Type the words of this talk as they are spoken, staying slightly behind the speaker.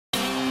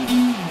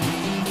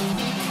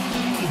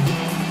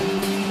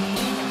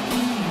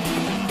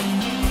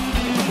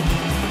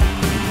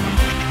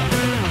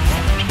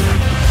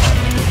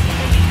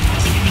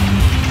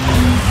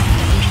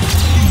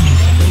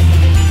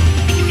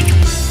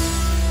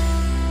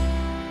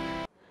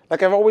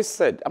Like I've always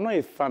said, I'm not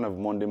a fan of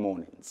Monday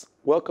mornings.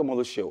 Welcome on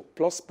the show,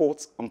 Plus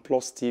Sports and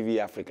Plus TV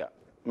Africa.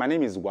 My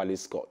name is Wale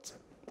Scott.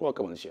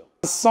 Welcome on the show.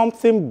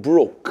 Something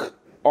broke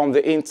on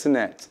the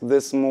internet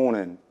this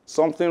morning.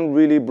 Something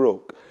really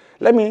broke.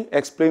 Let me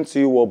explain to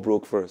you what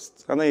broke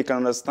first, and then you can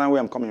understand where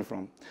I'm coming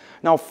from.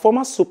 Now,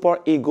 former Super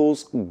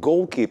Eagles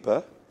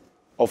goalkeeper,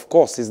 of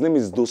course, his name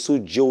is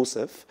Dosu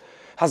Joseph,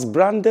 has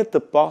branded the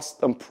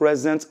past and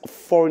present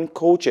foreign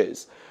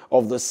coaches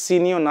of the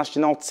senior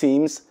national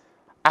teams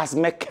as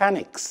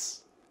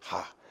mechanics.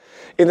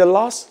 In the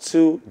last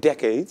 2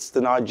 decades,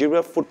 the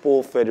Nigeria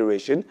Football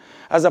Federation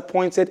has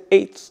appointed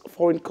 8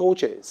 foreign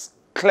coaches: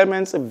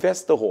 Clemens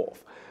Vesterhoff,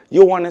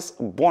 Johannes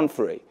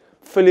Bonfrey,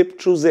 Philip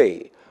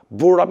Truzet,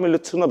 Bora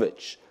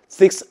Milutinovic,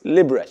 Six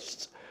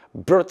Librecht,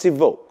 Bertie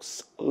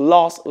Vogts,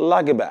 Lars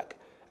Lagerbäck,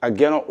 and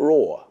Gernot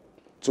Rohr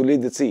to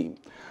lead the team.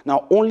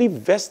 Now, only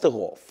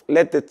Vesterhoff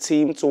led the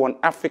team to an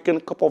African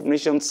Cup of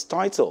Nations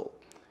title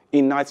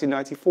in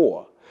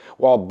 1994,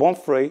 while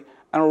Bonfrey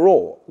and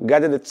Rohr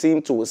guided the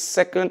team to a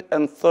 2nd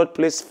and 3rd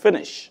place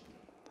finish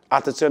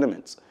at the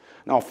tournament.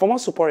 Now, former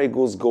Super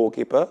Eagles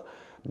goalkeeper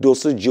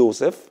Dosu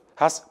Joseph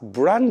has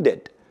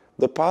branded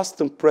the past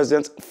and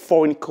present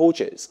foreign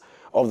coaches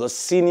of the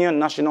senior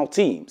national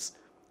teams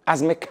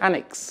as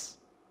mechanics.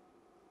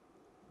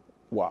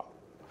 Wow.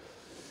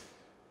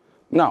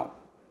 Now,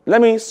 let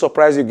me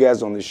surprise you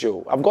guys on the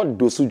show. I've got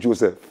Dosu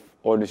Joseph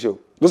on the show.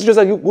 Dosu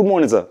Joseph, good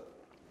morning, sir.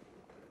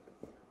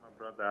 My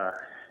brother.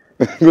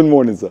 Good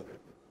morning, sir.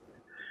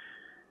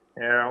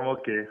 Yeah, I'm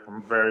okay.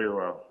 I'm very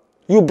well.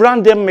 You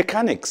brand them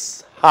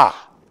mechanics.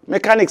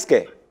 Mechanics,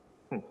 ke?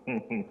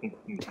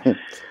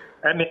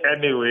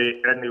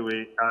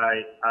 Anyway,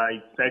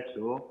 I said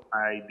so.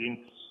 I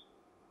didn't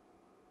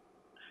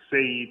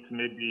say it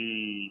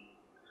maybe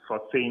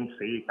for saying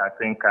sake. I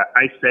think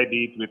I said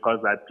it because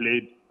I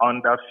played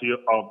under few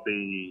of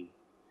the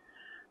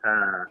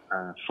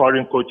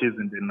foreign coaches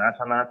in the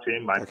national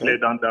team. I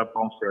played under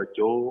Bonfrey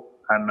Joe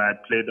and I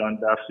played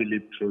under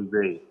Philip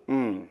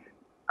Truzet.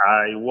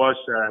 I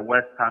watched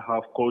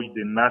Westerhoff coach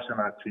the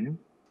national team,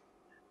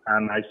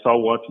 and I saw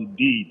what he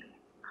did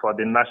for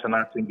the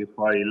national team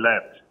before he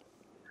left.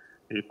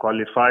 He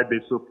qualified the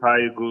Super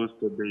Eagles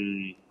to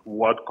the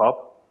World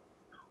Cup,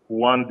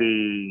 won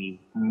the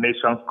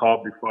Nations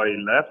Cup before he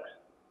left,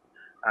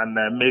 and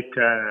make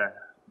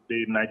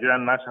the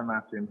Nigerian national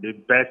team the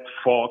best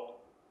 4th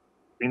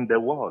in the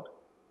world.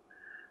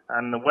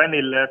 And when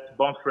he left,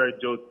 Bonfrey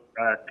Joe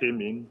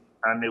came in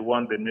and he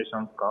won the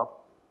Nations Cup.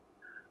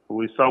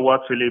 We saw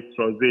what Philip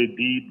Truzet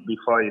did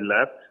before he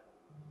left.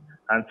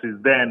 And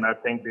since then, I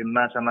think the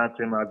national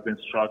team has been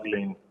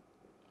struggling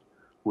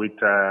with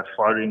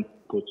foreign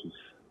coaches.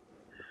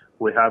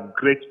 We have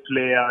great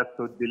players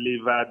to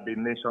deliver the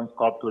Nations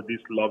Cup to this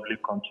lovely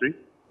country,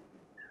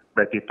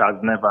 but it has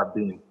never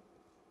been.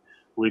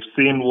 We've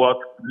seen what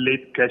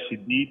late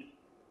Keshi did.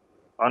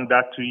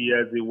 Under 2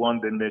 years, he won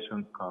the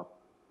Nations Cup.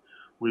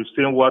 We've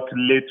seen what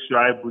late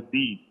Shuaibu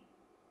did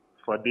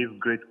for this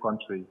great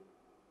country.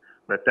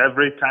 But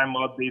every time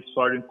all these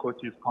foreign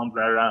coaches comes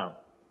around,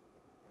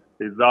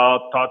 it's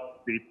all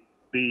thought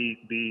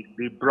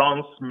the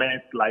bronze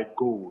meant like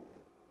gold.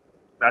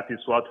 That is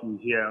what we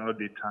hear all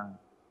the time.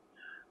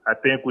 I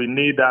think we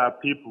need our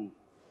people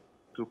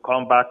to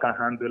come back and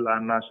handle our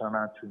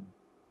national team.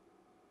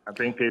 I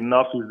think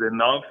enough is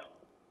enough.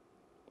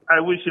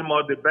 I wish him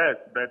all the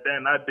best, but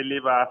then I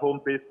believe our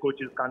home-based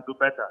coaches can do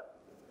better.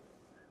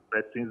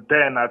 But since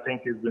then, I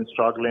think he's been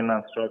struggling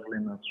and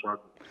struggling and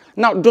struggling.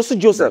 Now, Dosu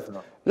Joseph,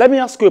 let me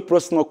ask you a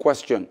personal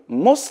question.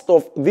 Most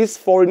of these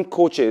foreign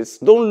coaches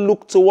don't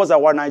look towards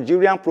our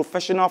Nigerian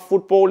Professional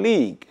Football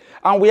League,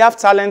 and we have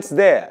talents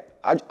there.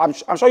 I'm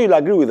sure you'll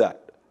agree with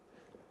that.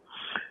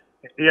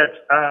 Yes.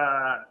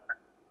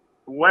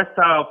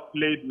 Westerhoff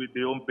played with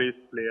the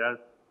home-based players,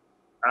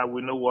 and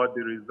we know what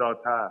the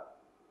results are.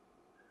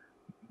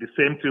 The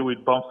same thing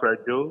with Bonfrey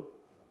Joe.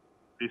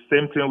 The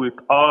same thing with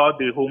all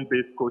the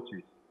home-based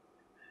coaches.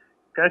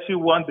 Keshi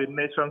won the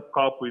Nations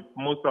Cup with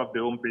most of the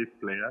home-based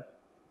players.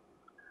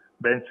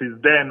 But since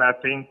then, I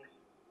think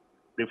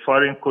the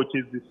foreign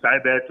coaches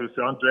decided to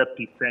say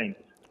 100%.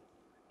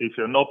 If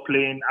you're not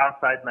playing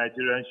outside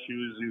Nigerian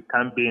shoes, you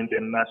can't be in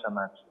the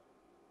national team.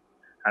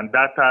 And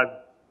that has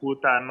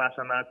put our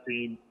national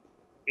team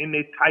in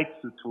a tight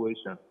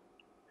situation.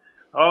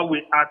 All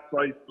we ask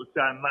for is to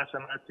see our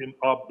national team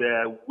up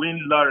there, win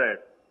laurels,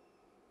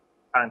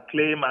 and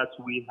claim as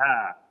we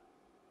are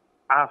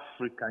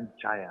African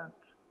giants.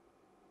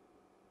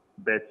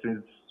 But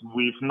since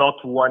we've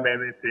not won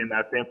anything,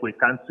 I think we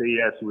can't say,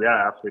 yes, we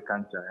are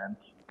African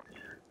giants.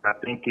 I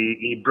think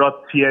he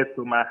brought tears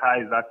to my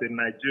eyes as a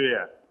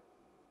Nigerian.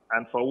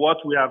 And for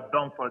what we have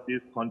done for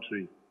this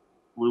country,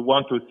 we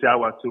want to see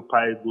our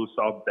Super Eagles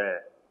up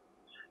there.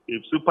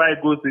 If Super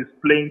Eagles is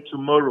playing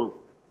tomorrow,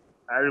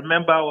 I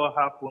remember what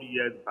happened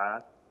years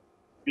back.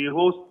 The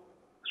whole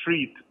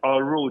street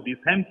or road is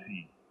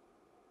empty.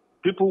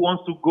 People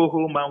want to go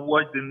home and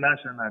watch the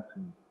national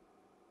team.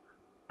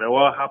 But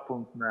what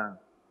happens now?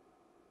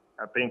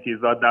 I think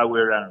it's the other way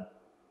around.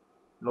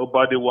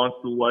 Nobody wants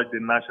to watch the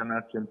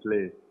national team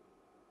play.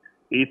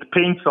 It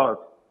pains us,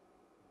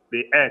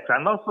 the ex,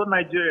 and also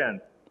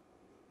Nigerians.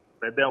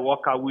 But then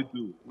what can we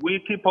do?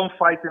 We keep on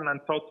fighting and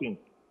talking.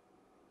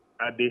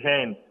 At the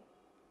end,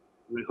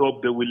 we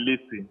hope they will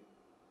listen.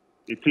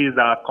 It is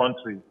our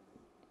country.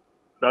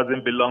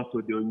 Doesn't belong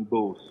to the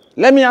Oyimbos.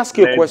 Let me ask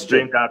you a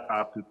question. Bring out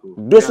our people.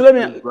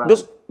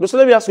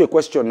 Let me ask you a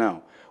question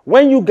now.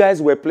 When you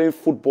guys were playing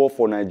football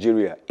for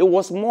Nigeria, it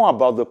was more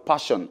about the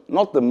passion,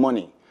 not the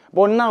money.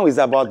 But now it's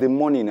about the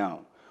money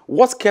now.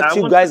 What kept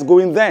you guys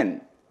going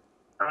then?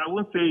 I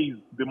wouldn't say it's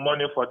the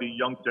money for the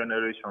young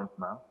generations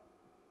now.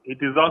 It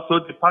is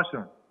also the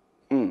passion.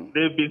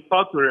 They've been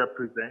taught to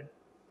represent,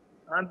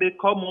 and they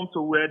come home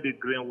to wear the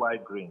green,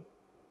 white, green.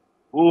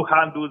 Who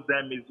handles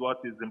them is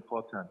what is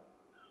important.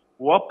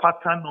 What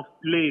pattern of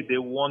play they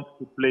want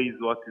to play is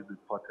what is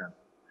important.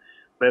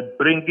 But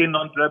bringing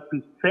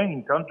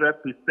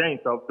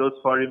 100% of those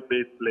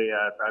foreign-based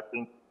players, I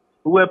think,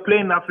 who were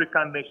playing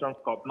African Nations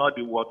Cup, not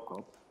the World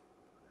Cup.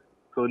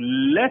 So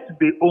let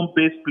the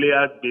home-based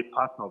players be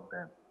part of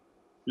them.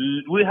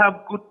 We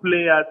have good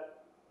players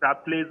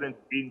that plays in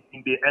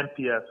the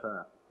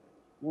NPFL.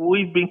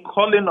 We've been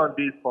calling on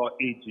this for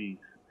ages.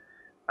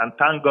 And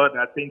thank God,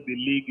 I think the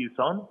league is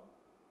on.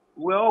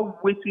 We're all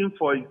waiting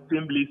for his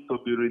team list to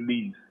be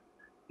released.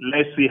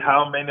 Let's see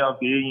how many of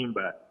the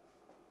Eyimba,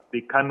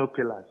 the Kano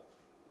Pillars,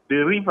 the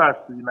Rivers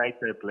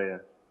United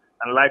players,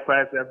 and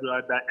likewise every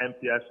other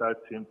MPSL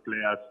team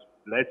players.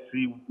 Let's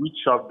see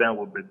which of them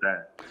will be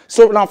there.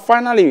 So now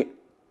finally,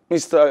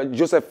 Mr.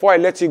 Joseph, before I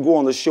let you go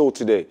on the show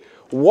today,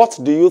 what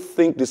do you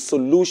think the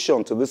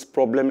solution to this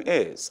problem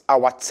is?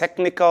 Our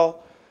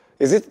technical,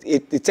 is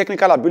it the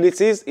technical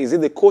abilities? Is it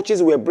the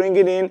coaches we're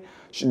bringing in?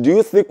 Do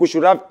you think we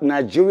should have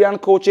Nigerian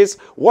coaches?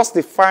 What's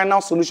the final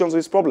solution to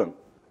this problem?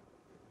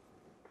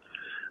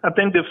 I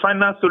think the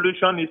final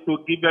solution is to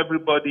give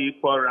everybody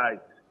equal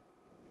rights.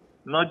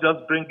 Not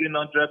just bringing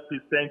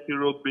 100%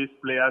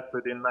 Europe-based players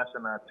to the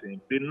national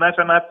team. The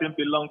national team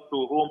belongs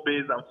to home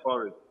base and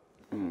foreign.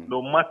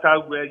 No matter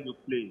where you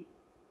play.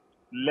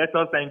 Let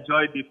us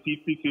enjoy the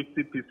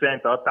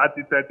 50-50% or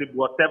 30-30,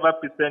 whatever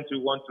percent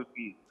you want to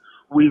give.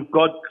 We've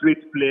got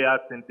great players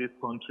in this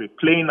country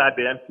playing at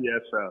the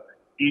MPFL.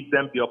 Give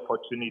them the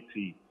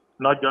opportunity,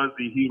 not just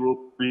the hero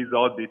base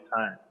all the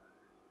time.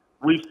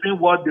 We've seen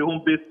what the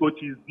home-based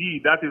coaches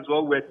did. That is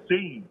what we're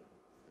saying.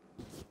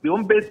 The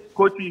home-based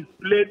coaches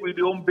played with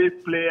the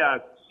home-based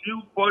players,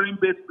 few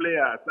foreign-based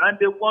players, and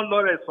they won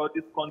laurels for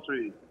this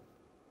country.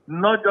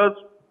 Not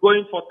just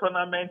going for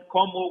tournament,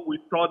 come home, we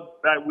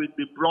thought that with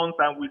the bronze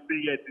and we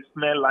say, yes, it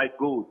smells like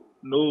gold.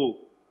 No.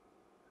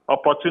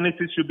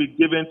 Opportunities should be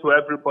given to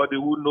everybody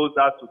who knows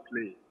how to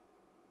play.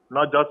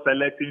 Not just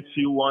selecting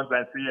few ones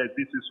and say, yes,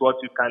 this is what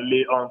you can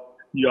lay on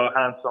your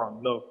hands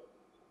on. No.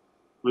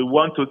 We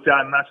want to see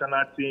our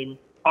national team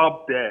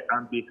up there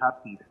and be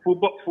happy.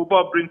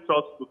 Football brings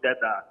us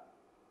together.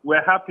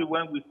 We're happy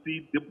when we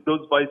see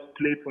those boys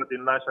play for the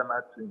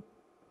national team.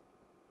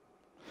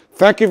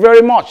 Thank you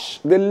very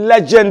much. The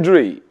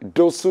legendary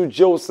Dosu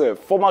Joseph,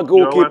 former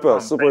goalkeeper,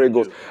 Super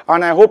Eagles.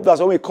 And I hope that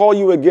when we call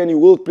you again, you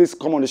will please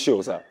come on the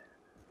show, sir.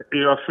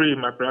 You're free,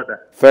 my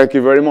brother. Thank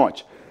you very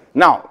much.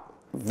 Now,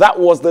 that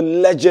was the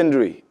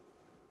legendary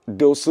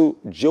Dosu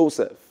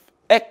Joseph,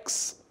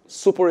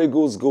 ex-Super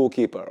Eagles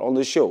goalkeeper on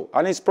the show.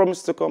 And he's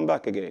promised to come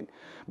back again.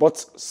 But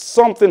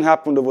something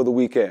happened over the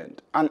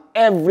weekend. And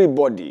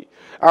everybody,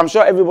 I'm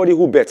sure everybody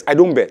who bets, I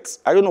don't bet.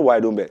 I don't know why I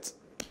don't bet.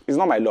 It's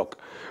not my luck.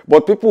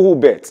 But people who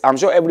bet, I'm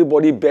sure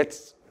everybody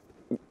bets,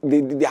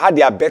 they had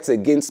their bets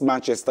against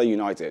Manchester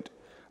United,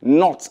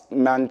 not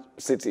Man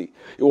City.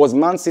 It was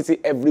Man City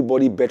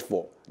everybody bet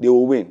for. They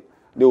will win.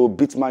 They will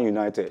beat Man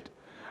United.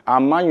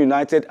 And Man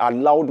United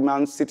allowed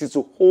Man City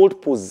to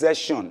hold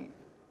possession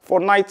for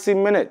 90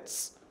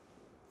 minutes.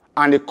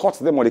 And they caught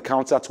them on the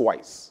counter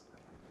twice.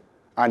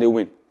 And they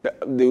win.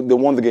 They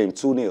won the game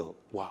 2-0.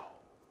 Wow.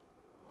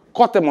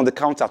 Caught them on the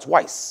counter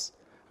twice.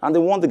 And they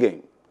won the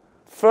game.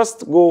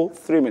 First goal,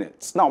 3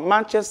 minutes. Now,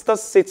 Manchester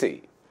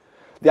City,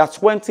 their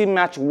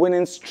 20-match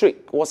winning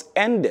streak was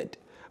ended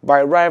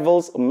by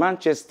rivals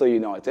Manchester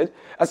United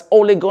as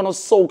Ole Gunnar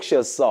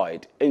Solskjaer's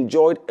side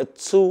enjoyed a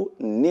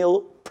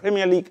 2-0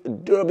 Premier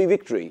League derby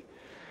victory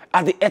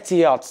at the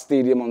Etihad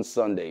Stadium on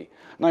Sunday.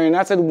 Now,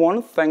 United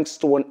won thanks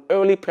to an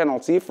early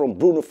penalty from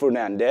Bruno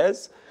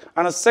Fernandes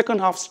and a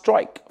second-half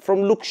strike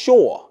from Luke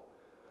Shaw.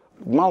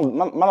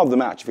 Man of the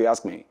match, if you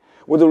ask me,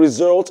 with the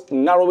result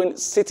narrowing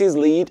City's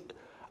lead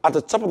at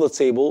the top of the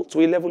table to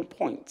 11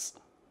 points.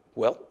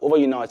 Well, over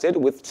United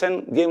with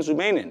 10 games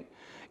remaining.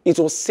 It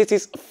was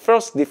City's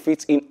first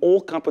defeat in all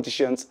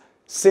competitions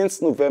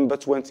since November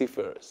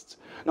 21st.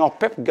 Now,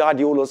 Pep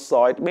Guardiola's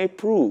side may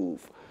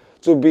prove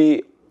to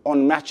be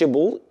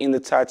unmatchable in the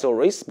title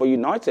race, but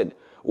United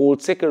will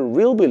take a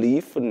real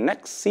belief for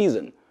next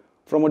season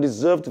from a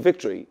deserved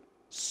victory.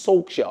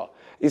 Solskjaer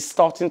is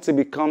starting to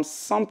become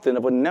something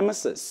of a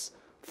nemesis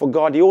for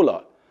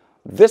Guardiola.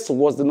 This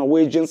was the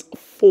Norwegian's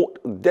fourth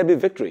derby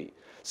victory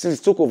since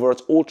he took over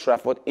at Old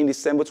Trafford in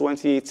December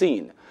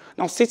 2018.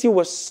 Now, City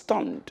were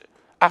stunned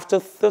after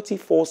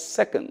 34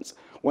 seconds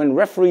when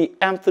referee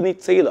Anthony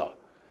Taylor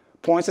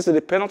pointed to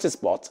the penalty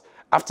spot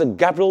after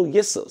Gabriel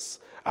Jesus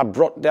had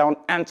brought down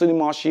Anthony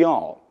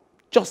Martial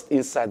just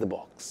inside the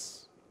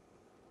box.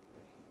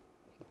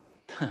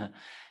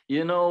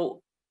 You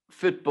know,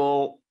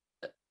 football,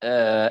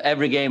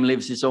 every game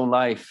lives its own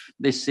life.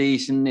 This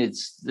season,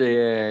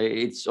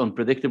 it's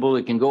unpredictable.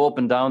 It can go up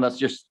and down. That's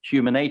just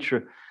human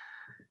nature.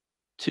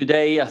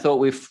 Today, I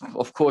thought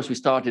of course, we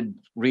started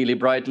really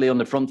brightly on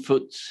the front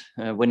foot.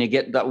 When you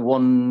get that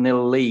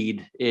 1-0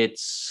 lead, it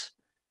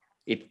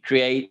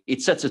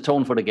sets a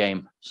tone for the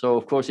game. So,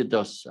 of course, it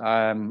does.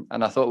 And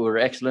I thought we were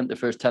excellent the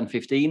first 10,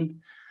 15.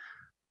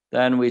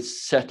 Then we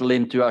settled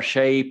into our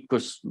shape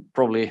because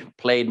probably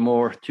played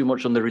too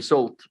much on the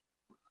result.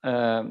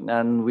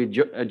 And we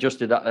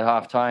adjusted at the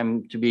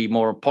half-time to be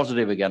more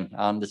positive again.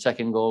 And the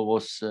second goal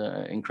was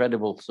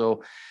incredible.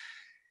 So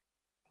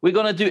we're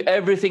going to do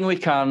everything we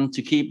can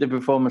to keep the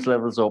performance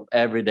levels up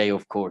every day,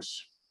 of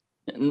course.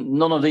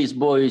 None of these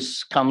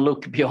boys can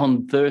look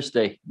beyond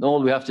Thursday.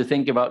 All we have to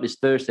think about is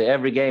Thursday.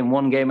 Every game,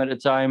 one game at a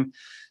time,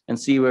 and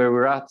see where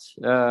we're at.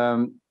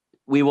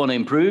 We want to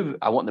improve.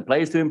 I want the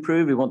players to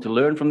improve. We want to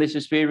learn from this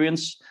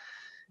experience.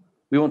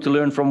 We want to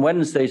learn from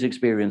Wednesday's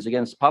experience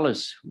against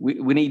Palace.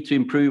 We need to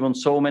improve on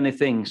so many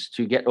things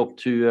to get up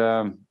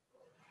to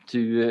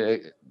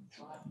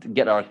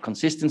get our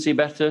consistency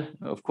better.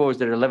 Of course,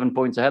 they're 11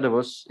 points ahead of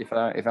us, if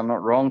I'm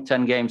not wrong,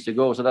 10 games to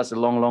go. So that's a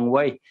long, long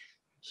way.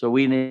 So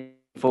we need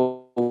to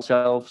focus on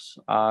ourselves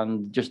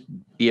and just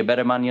be a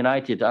better Man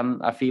United.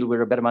 And I feel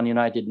we're a better Man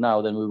United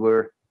now than we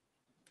were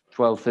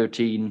 12,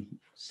 13,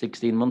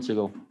 16 months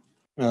ago.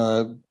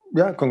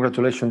 Yeah,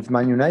 congratulations,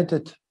 Man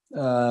United,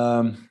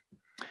 for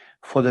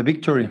the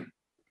victory.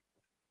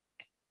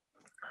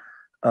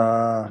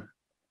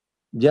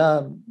 We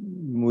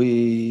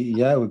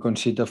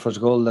conceded the first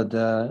goal that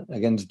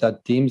against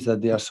that teams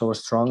that they are so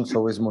strong,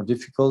 so it's more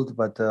difficult.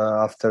 But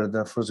after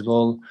the first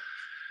goal,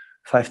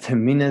 5-10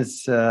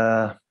 minutes,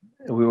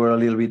 we were a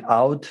little bit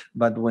out.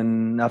 But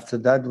when after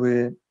that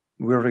we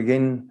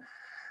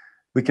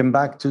came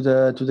back to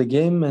the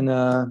game, and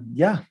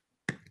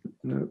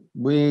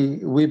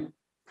we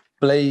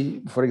play,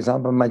 for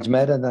example, much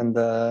better than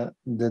the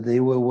day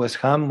with West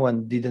Ham,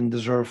 one didn't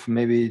deserve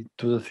maybe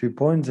 2 or 3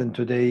 points, and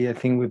today I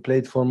think we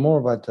played for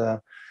more, but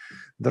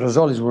the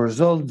result is a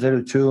result,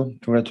 0-2.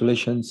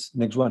 Congratulations,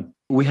 next one.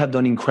 We have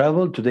done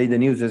incredible. Today the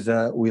news is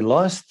we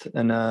lost,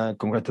 and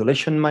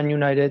congratulations, Man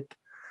United,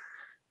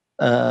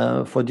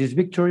 for this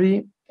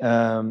victory.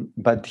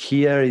 But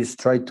here is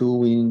try to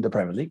win the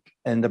Premier League.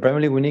 And the Premier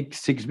League, we need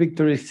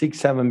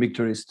 7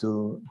 victories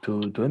to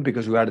win,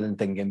 because we are in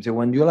 10 games. And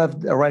when you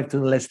have arrived to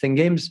the last 10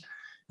 games,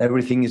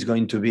 everything is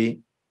going to be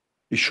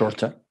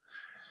shorter.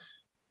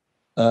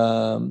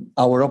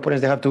 Our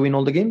opponents, they have to win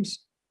all the games,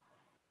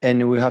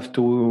 and we have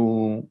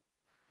to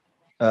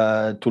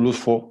lose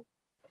 4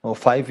 or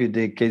 5 in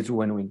the case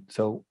when win.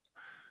 So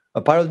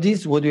a part of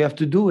this, what you have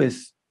to do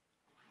is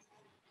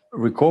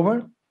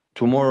recover.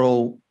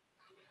 Tomorrow,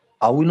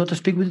 I will not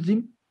speak with the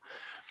team.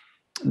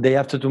 Day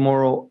after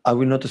tomorrow, I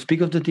will not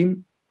speak of the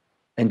team.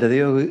 And the day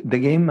of the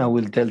game, I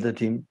will tell the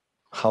team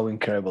how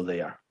incredible they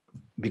are.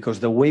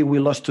 Because the way we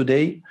lost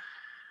today,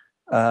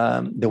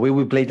 the way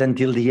we played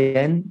until the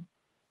end,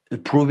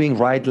 proving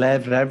right,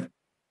 left,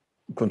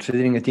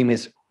 considering a team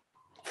is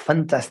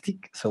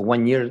fantastic. So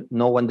 1 year,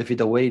 no one defeat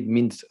away, it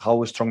means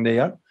how strong they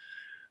are.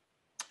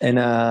 And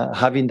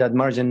having that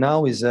margin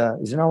now is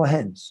in our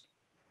hands.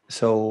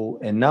 So,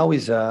 and now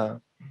is...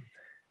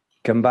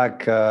 come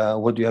back,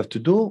 what you have to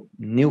do,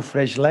 new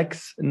fresh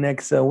legs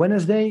next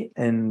Wednesday,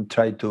 and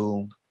try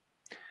to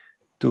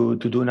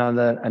do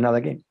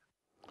another game.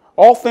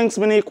 All things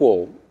being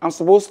equal, I'm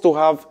supposed to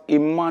have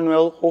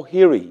Emmanuel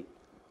Ohiri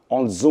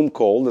on Zoom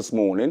call this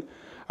morning,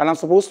 and I'm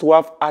supposed to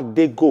have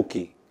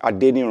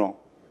Adeniran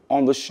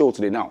on the show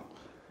today. Now,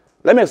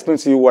 let me explain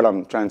to you what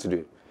I'm trying to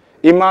do.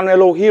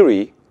 Emmanuel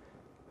Ohiri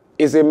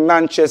is a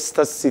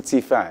Manchester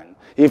City fan.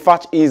 In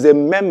fact, he's a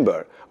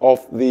member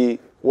of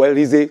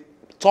he's a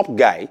top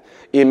guy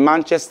in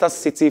Manchester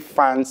City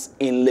fans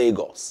in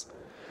Lagos.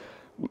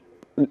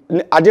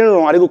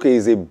 Adeniran Adegoke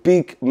is a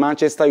big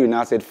Manchester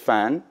United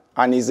fan,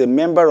 and is a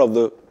member of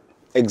the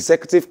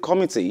executive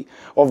committee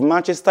of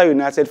Manchester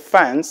United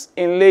fans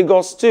in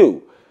Lagos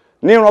too.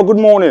 Nero, good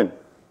morning.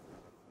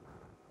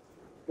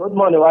 Good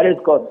morning, what is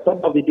called?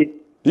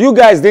 You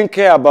guys didn't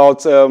care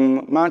about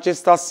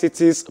Manchester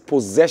City's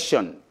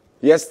possession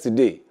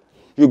yesterday.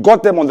 You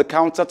got them on the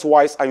counter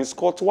twice and you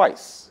scored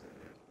twice.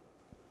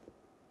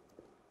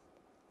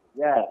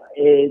 Yeah,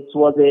 it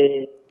was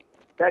a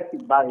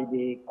tactic by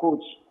the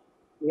coach.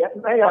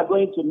 When you are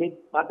going to meet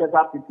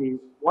Manchester City,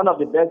 one of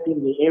the best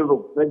teams in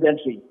Europe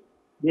presently.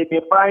 They've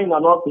been firing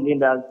on all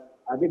cylinders.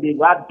 I think they've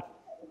had.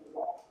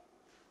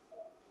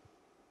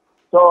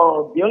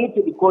 So the only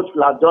thing the coach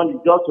will have done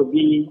is just to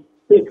be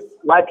safe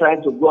while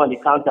trying to go on the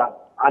counter,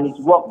 and it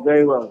worked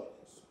very well.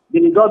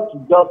 The result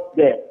is just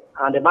there,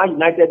 and the Man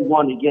United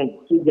won again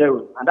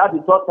 2-0, and that's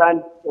the third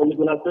time Ole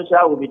Gunnar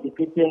Solskjaer will be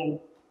defeating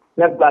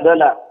Pep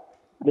Guardiola.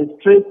 The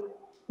straight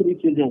 3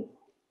 seasons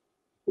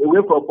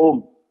away from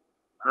home.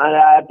 And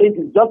I think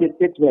it's just a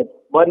statement.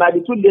 But it might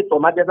be too late for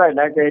Manchester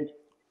United.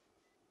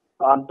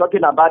 I'm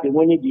talking about the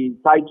winning the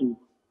title.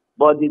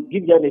 But it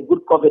gives them a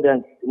good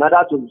confidence in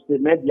order to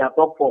cement their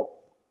top 4.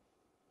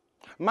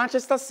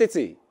 Manchester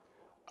City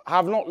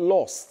have not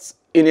lost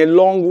in a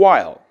long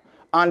while,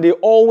 and they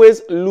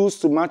always lose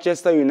to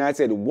Manchester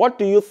United. What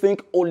do you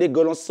think Ole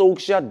Gunnar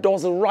Solskjaer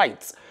does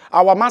right?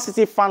 Our Man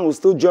City fan will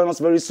still join us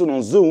very soon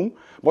on Zoom,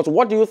 but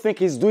what do you think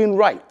he's doing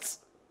right?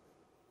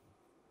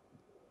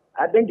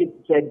 I think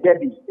it's a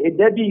derby. A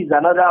derby is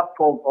another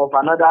form of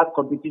another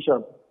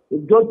competition.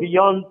 It goes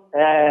beyond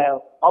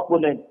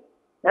opponents.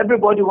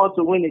 Everybody wants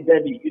to win a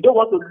derby. You don't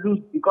want to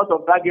lose because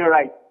of bragging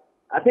rights.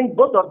 I think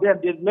both of them,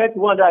 they've met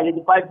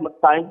 185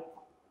 times.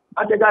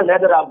 Manchester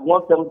United have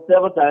won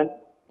 77 times.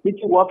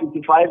 City won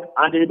 55,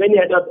 and the remaining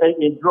ended up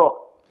in draw.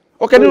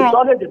 Okay, so it's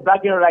always the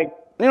bragging rights.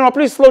 No,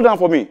 please slow down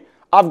for me.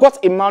 I've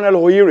got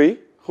Emmanuel Ohiri,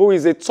 who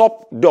is a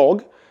top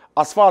dog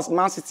as far as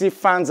Man City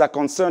fans are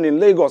concerned in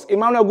Lagos.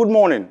 Emmanuel, good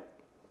morning.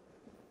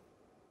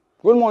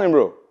 Good morning,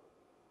 bro.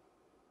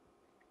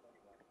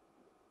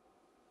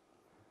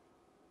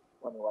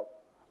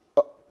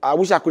 I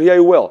wish I could hear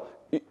you well.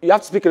 You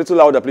have to speak a little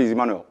louder, please,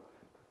 Emmanuel.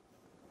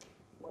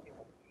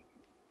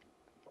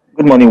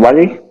 Good morning,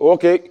 Wally.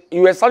 Okay,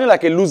 you were sounding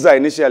like a loser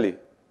initially,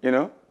 you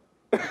know.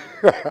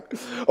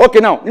 Okay,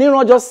 now,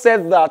 Nino just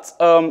said that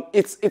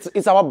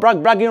it's our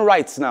bragging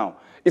rights now.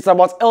 It's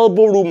about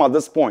elbow room at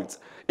this point.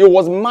 It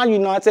was Man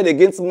United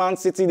against Man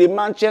City, the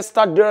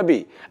Manchester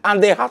Derby,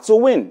 and they had to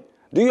win.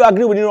 Do you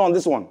agree with Nino on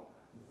this one?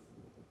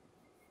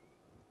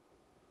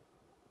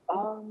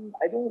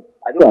 I don't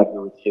agree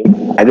with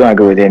him. I don't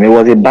agree with him. It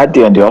was a bad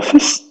day on the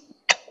office.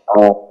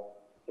 The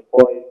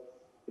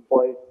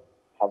boys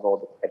have all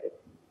the credit.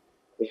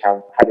 They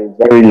have had a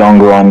very long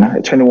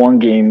run, 21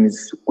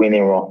 games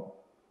winning run,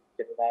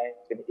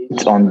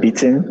 28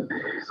 unbeaten.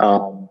 It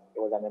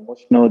was an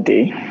emotional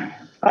day.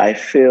 I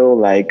feel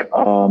like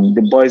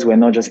the boys were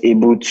not just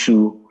able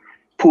to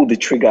pull the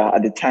trigger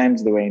at the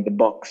times they were in the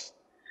box.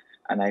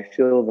 And I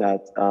feel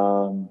that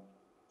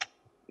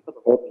because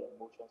of all the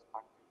emotions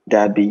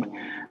derby,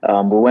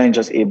 we weren't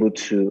just able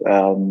to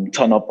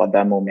turn up at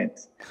that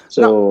moment.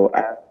 So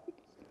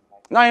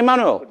now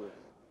Emmanuel,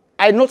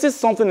 I noticed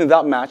something in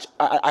that match.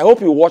 I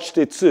hope you watched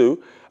it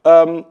too.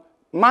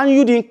 Man,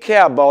 you didn't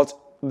care about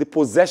the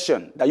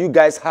possession that you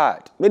guys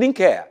had. They didn't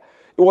care.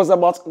 It was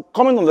about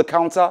coming on the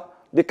counter.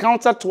 They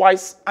countered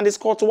twice and they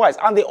scored twice,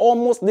 and they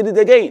almost did it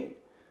again.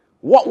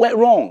 What went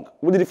wrong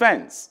with the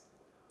defense?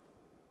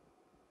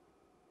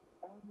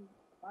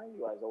 Man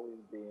has always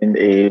been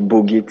a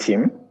bogey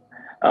team.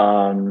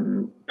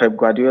 Pep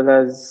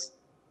Guardiola's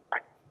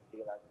has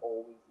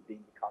always been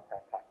the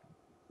counter-attack.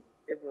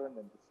 Even in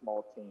the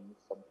small teams,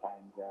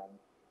 sometimes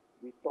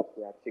we thought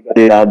we had figured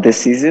it out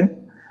this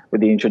season with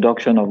the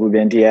introduction of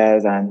Ruben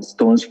Diaz and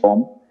Stone's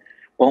form.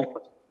 But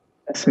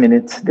last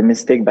minute, the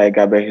mistake by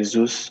Gabriel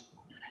Jesus,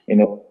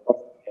 and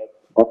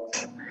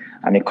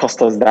it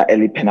cost us that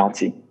early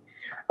penalty.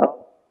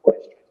 Push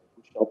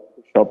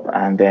up,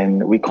 and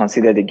then we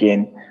considered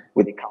again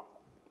with the counter.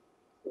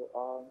 So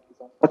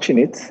it's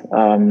unfortunate,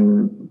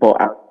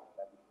 but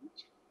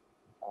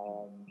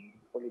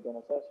Ole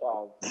Gunnar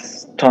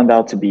Solskjaer turned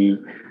out to be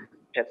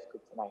Pep's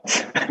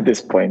kryptonite at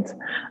this point.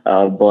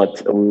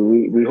 But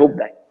we hope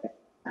that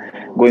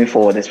going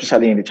forward,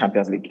 especially in the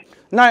Champions League.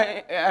 Now,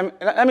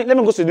 let me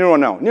go to Nero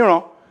now.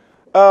 Nero,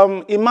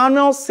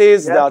 Emmanuel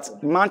says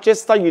that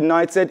Manchester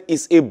United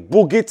is a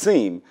boogie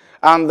team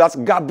and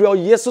that Gabriel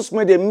Jesus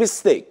made a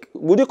mistake.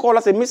 Would you call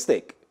us a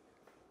mistake?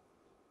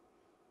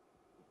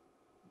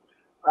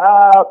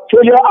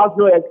 Failure has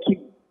no excuse.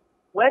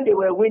 When they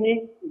were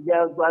winning,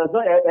 there was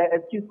no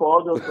excuse for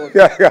all those things.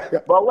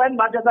 But when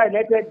Manchester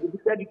United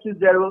defeated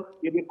 2-0,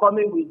 you'll be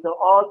coming with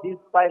all this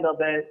kind of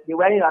the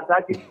winning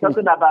tactics,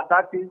 talking about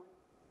tactics.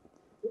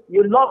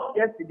 You lost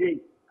yesterday,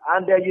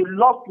 and you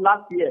lost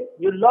last year.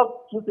 You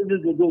lost 2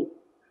 seasons ago.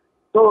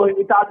 So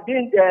it has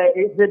been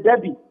it's a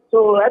derby.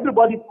 So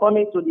everybody's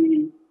coming to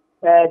the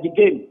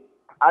game.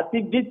 I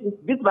think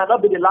this might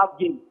not be the last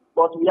game,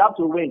 but we have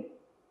to win.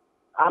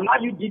 And how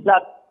you did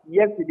that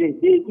yesterday,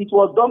 it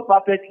was done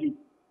perfectly.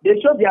 They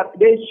showed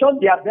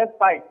their best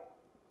fight.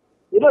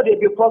 You know, they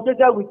were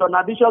frustrated with an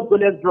ambitious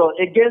goalless draw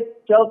against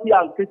Chelsea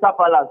and Crystal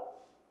Palace,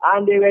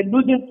 and they were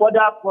losing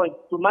further points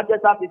to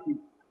Manchester City.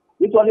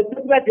 It was a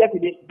statement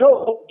yesterday,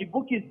 though the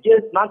bookies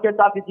gave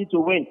Manchester City to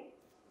win.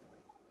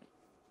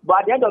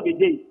 But at the end of the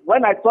day,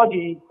 when I saw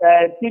the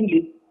team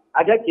list,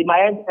 I just in my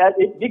end,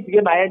 this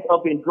game I end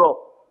up in draw.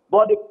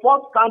 But the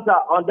fourth counter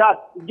on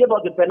that, it gave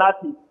us the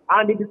penalty.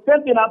 And the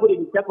same thing happened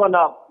in the second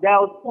half. There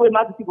was two way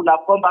Man City could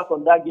have come back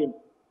from that game.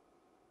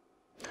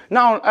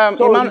 Now,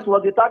 so it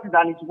was the tactics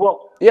and it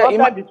worked.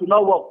 Sometimes it will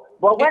not work.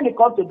 But when it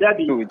comes to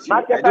derby,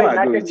 Manchester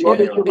United will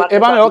always show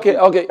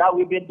Manchester that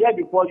we've been there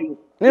before you.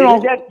 Slow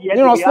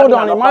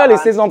down. Emmanuel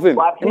is saying something.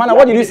 Emmanuel,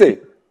 what did you say?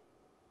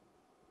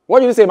 What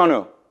did you say,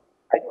 Emmanuel?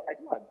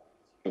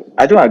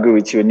 I don't agree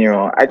with you,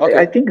 Nero.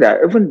 I think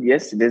that even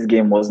yesterday's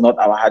game was not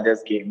our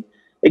hardest game.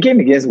 A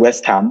game against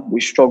West Ham, we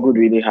struggled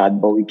really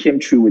hard, but we came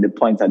through with the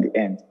points at the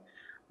end.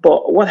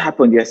 But what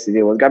happened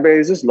yesterday was Gabriel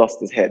Jesus lost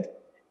his head.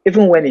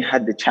 Even when he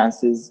had the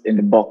chances in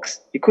the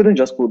box, he couldn't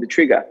just pull the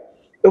trigger.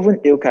 Even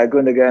Ilkay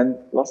Gundogan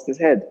lost his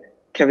head.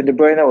 Kevin De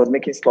Bruyne was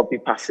making sloppy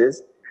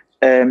passes.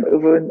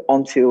 Even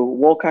until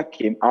Walker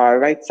came, our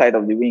right side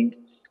of the wing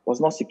was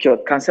not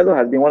secured. Cancelo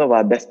has been one of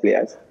our best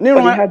players.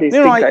 But he had a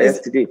stinker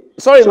yesterday.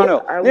 Sorry,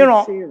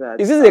 Emmanuel.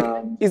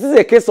 Is this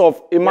a case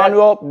of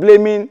Emmanuel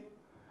blaming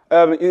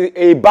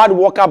a bad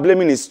Walker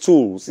blaming his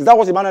tools? Is that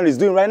what Emmanuel is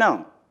doing right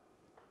now?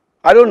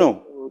 I don't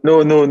know.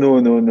 No.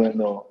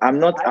 I'm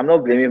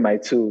not blaming my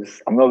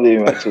tools. I'm not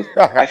blaming my tools.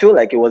 I feel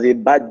like it was a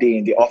bad day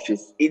in the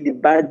office.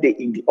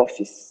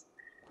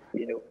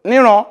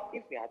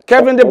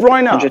 Kevin De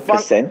Bruyne,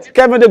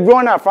 Kevin De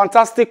Bruyne,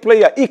 fantastic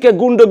player. Ike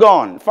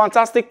Gundogan,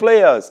 fantastic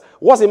players.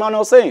 What's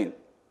Emmanuel saying?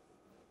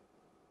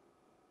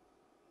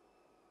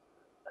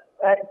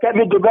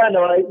 Kevin De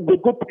Bruyne is a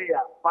good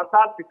player,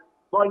 fantastic.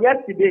 But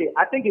yesterday,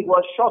 I think it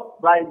was shot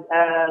by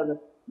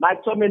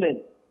Mike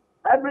Tomlin.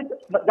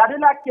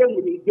 Guardiola came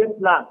with a game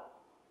plan,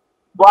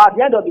 but at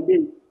the end of the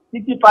day,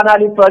 City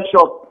finally fell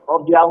short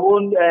of their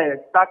own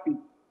tactics.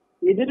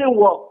 It didn't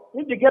work.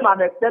 If the game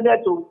had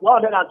extended to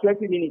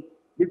 120 minutes,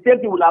 the same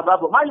thing would have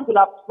happened. Man, you could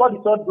have scored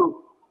the third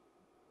goal.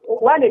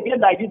 When a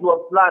game like this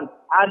was planned,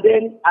 and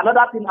then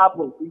another thing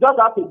happened, you just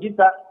have to give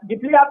the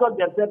players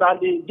of themselves, and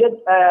they just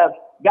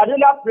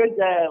Guardiola praised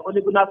Ole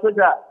Gunnar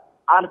Solskjaer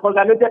and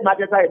congratulated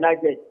Manchester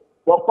United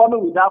for coming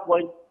with that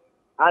point,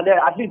 and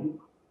at least.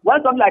 When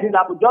something like this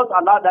happens, just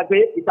allow that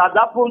way. It has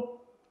happened,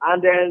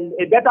 and then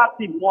a better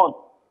team won.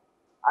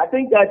 I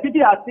think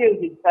City are still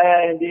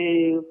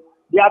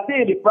they are still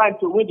in the prime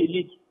to win the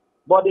league,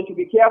 but they should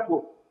be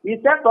careful. He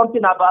said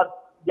something about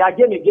their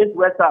game against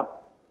West Ham.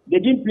 They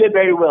didn't play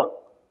very well.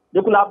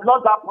 They could have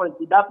lost that point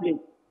in that place,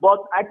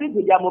 but I think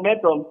with their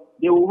momentum,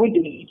 they will win the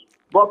league.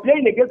 But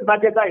playing against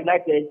Manchester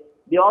United,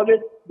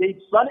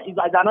 it's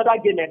another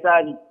game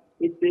entirely.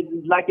 It's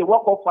like a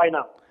World Cup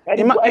final.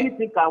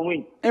 Anything can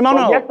win.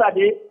 Emmanuel,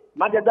 yesterday,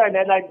 Manchester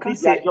United did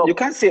their job. You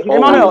can't say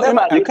always.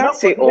 You can't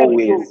say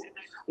always.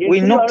 We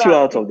knocked you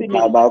out of the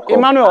Carabao Cup.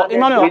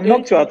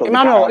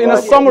 Emmanuel, in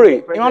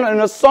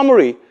a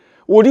summary,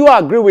 would you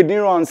agree with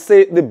Nero and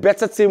say the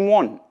better team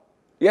won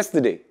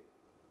yesterday?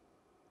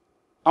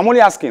 I'm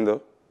only asking,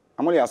 though.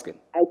 I wouldn't say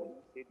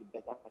the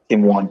better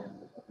team won.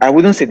 I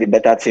wouldn't say the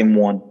better team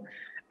won.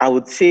 I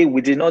would say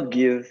we did not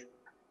give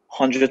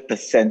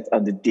 100%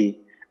 of the day,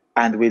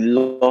 and we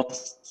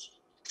lost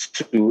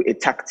to a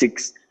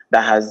tactics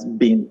that has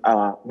been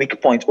our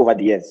weak point over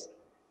the years.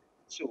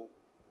 So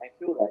I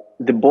feel like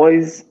the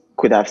boys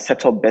could have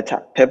set up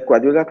better. Pep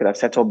Guardiola could have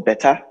set up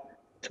better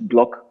to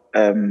block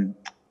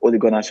Ole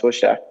Gunnar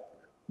Solskjaer.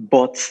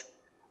 But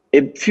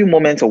a few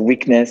moments of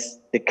weakness,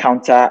 the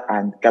counter,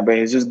 and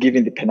Gabriel Jesus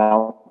giving the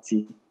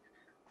penalty,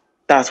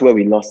 that's where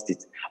we lost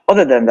it.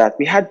 Other than that,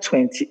 we have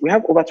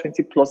over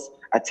 20 plus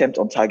attempts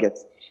on target.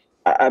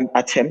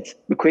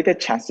 We created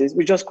chances,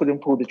 we just couldn't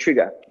pull the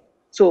trigger.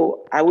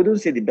 So I wouldn't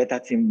say the better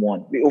team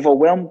won. We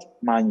overwhelmed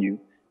Man U,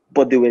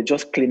 but they were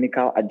just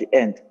clinical at the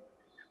end.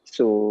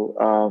 So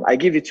I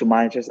give it to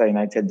Manchester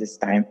United this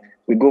time.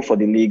 We go for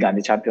the league and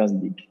the Champions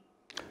League.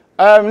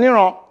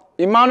 Nero,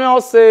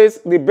 Emmanuel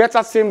says the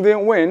better team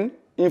didn't win.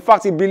 In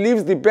fact, he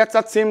believes the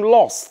better team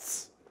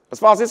lost, as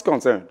far as he's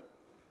concerned.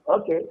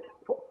 Okay.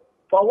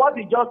 For what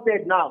he just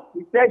said now,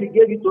 he said he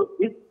gave it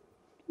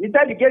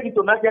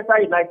to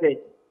Manchester United.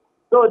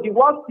 So the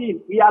worst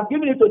team, he has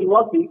given it to the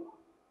worst team.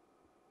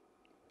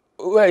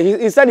 Well,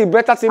 he said the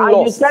better team lost.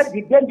 And he said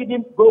the game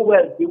didn't go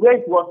well the way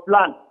it was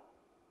planned.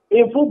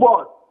 In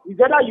football, it's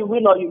either you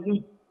win or you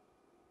lose.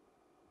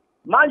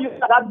 Man U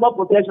had more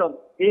possession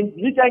in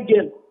recent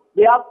games.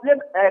 They have played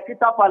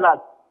Crystal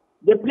Palace.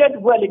 They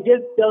played well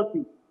against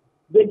Celtic.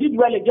 They did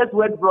well against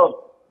West Brom.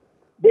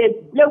 They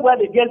played well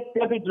against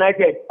Sheffield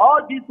United.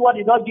 All this one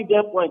did not give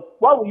them points.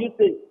 What will you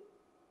say?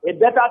 A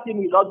better team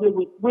will not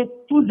win with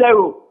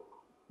 2-0.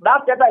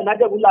 Manchester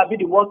United will have been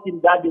the worst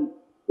team that day.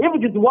 If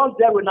it is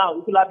 1-0 now,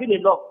 it will have been a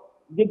loss.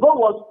 The goal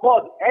was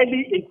scored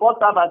early in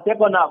first half and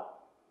second half.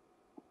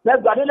 The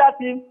Guardiola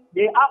team,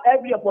 they have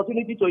every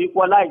opportunity to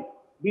equalize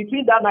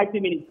between that 90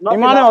 minutes.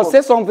 Emmanuel,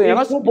 say something.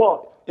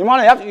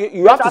 Emmanuel,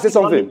 you have to say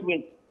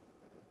something.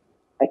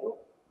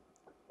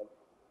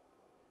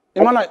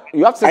 Emmanuel,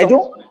 you have to say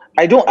something.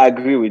 I don't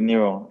agree with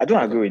Nero.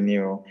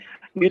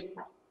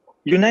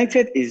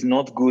 United is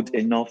not good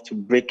enough to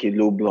break a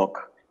low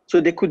block. So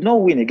they could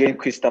not win against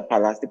Crystal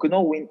Palace. They could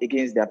not win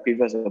against their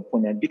previous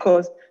opponent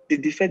because they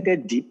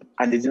defended deep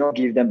and they did not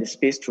give them the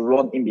space to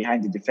run in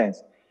behind the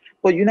defense.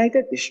 But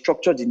United is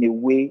structured in a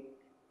way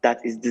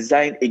that is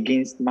designed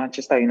against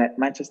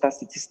Manchester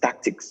City's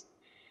tactics.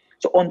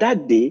 So on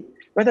that day,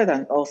 rather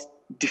than us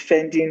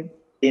defending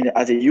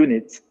as a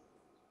unit,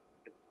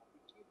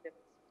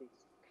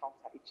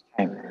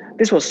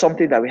 this was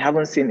something that we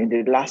haven't seen in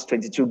the last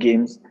 22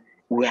 games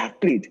we have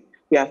played.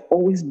 We have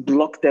always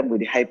blocked them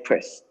with the high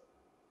press.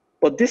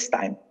 But this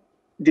time,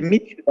 the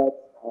midfield,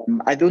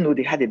 I don't know,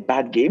 they had a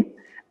bad game,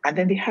 and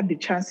then they had the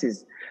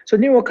chances. So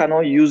Nero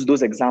cannot use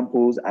those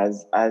examples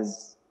as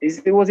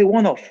it was a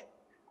one-off.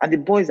 And the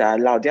boys are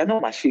allowed. They are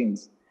not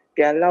machines.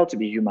 They are allowed to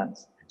be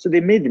humans. So they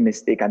made the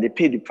mistake and they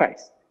paid the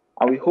price.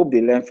 And we hope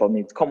they learn from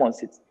it. Come on,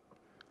 City.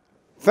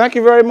 Thank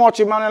you very much,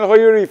 Emmanuel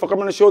Ohiri, for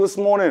coming on the show this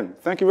morning.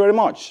 Thank you very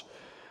much.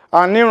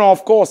 And Nero,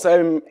 of course,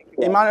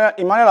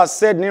 Emmanuel has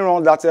said, Nero,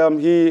 that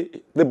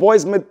the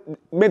boys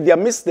made their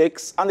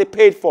mistakes and they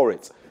paid for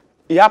it.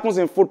 It happens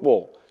in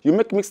football. You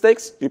make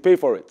mistakes, you pay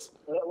for it.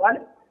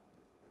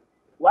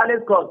 One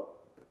is called.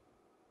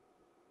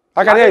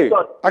 I can hear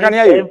you. I can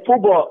hear you. In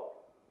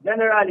football,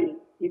 generally,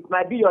 it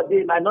might be your day,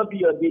 it might not be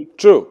your day.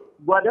 True.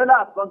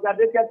 Guardiola has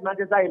congratulated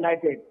Manchester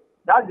United.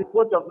 That's the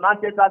coach of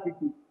Manchester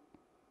City.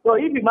 So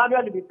if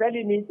Emmanuel will be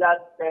telling me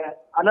that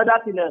another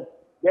thing else,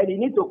 then he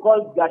needs to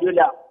call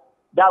Guardiola,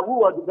 that who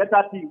was the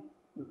better team.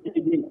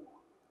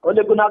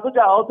 Ole Gunnar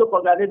Solskjaer also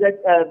congratulated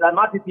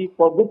Man City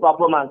for good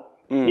performance.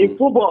 In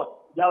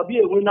football, there will be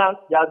a winner,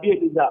 there will be a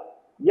loser.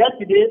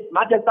 Yesterday,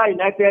 Manchester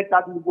United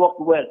started to work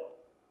well.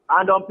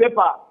 And on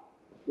paper,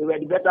 they were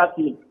the better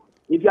team.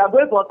 If you are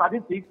going for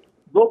statistics,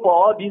 go for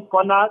all these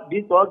corners,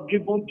 this all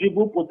dribble,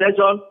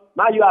 possession.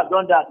 Now you have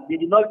done that. They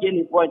did not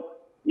gain a point.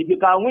 If you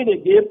can win a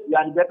game, you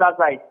are on the better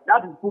side.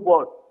 That is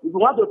football. If you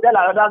want to tell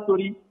another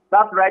story,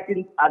 start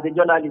writing as a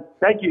journalist.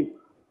 Thank you.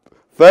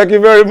 Thank you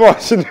very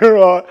much,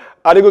 Adeniran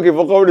Adegoke,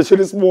 for coming to the show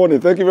this morning.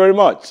 Thank you very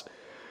much.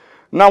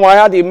 Now, I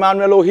had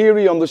Emmanuel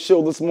Ohiri on the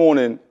show this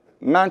morning.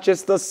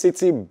 Manchester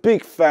City,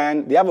 big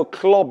fan. They have a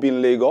club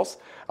in Lagos.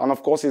 And,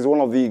 of course, he's one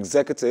of the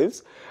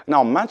executives.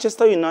 Now,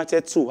 Manchester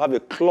United, too, have a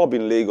club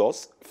in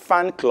Lagos,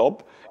 fan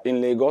club in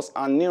Lagos.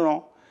 And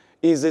Nero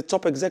is a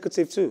top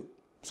executive, too.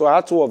 So I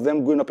had two of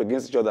them going up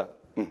against each other.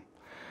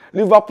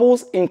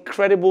 Liverpool's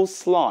incredible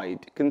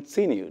slide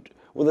continued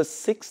with a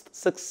 6th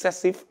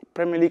successive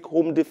Premier League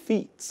home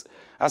defeat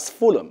as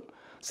Fulham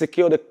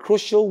secured a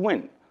crucial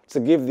win to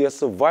give their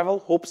survival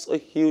hopes a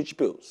huge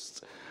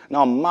boost.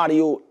 Now,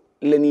 Mario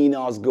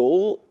Lemina's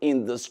goal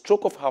in the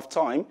stroke of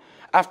half-time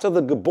after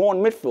the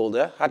Gabon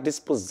midfielder had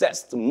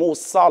dispossessed Mo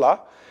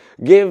Salah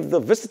gave the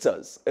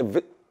visitors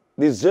a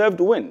deserved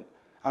win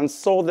and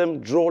saw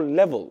them draw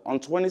level on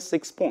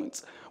 26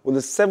 points with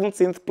the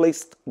 17th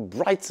placed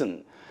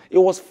Brighton. It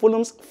was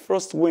Fulham's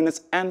first win at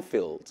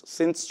Anfield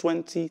since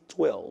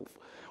 2012,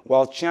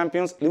 while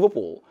champions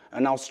Liverpool are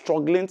now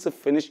struggling to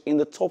finish in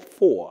the top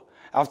 4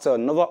 after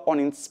another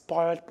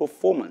uninspired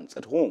performance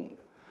at home.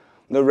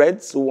 The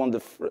Reds, who won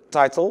the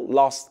title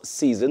last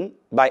season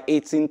by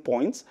 18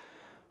 points,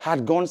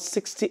 had gone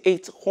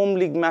 68 home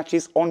league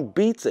matches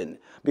unbeaten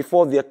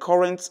before their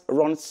current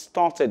run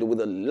started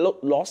with a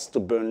loss to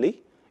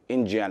Burnley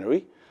in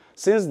January.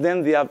 Since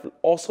then, they have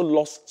also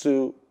lost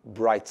to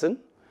Brighton,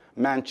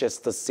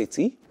 Manchester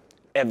City,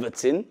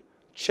 Everton,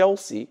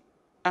 Chelsea,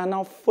 and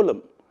now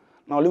Fulham.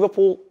 Now,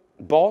 Liverpool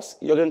boss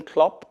Jurgen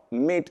Klopp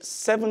made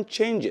 7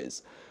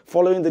 changes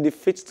following the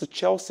defeat to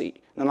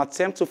Chelsea in an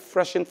attempt to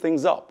freshen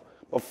things up.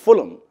 But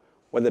Fulham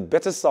were the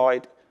better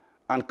side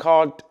and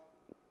carved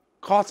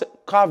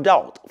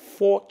out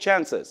 4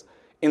 chances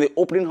in the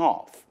opening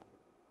half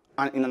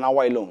and in an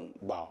hour alone.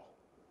 Wow.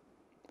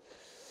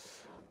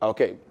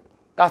 Okay,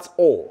 that's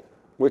all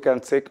we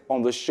can take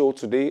on the show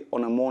today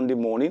on a Monday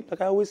morning.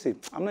 Like I always say,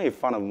 I'm not a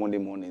fan of Monday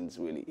mornings,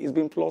 really. It's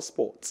been Plus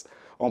Sports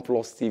on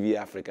Plus TV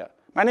Africa.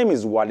 My name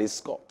is Wale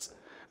Scott.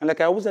 And like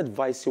I always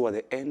advise you at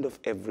the end of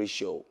every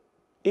show,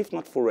 if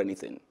not for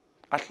anything,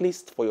 at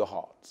least for your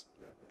heart,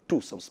 do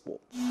some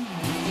sports.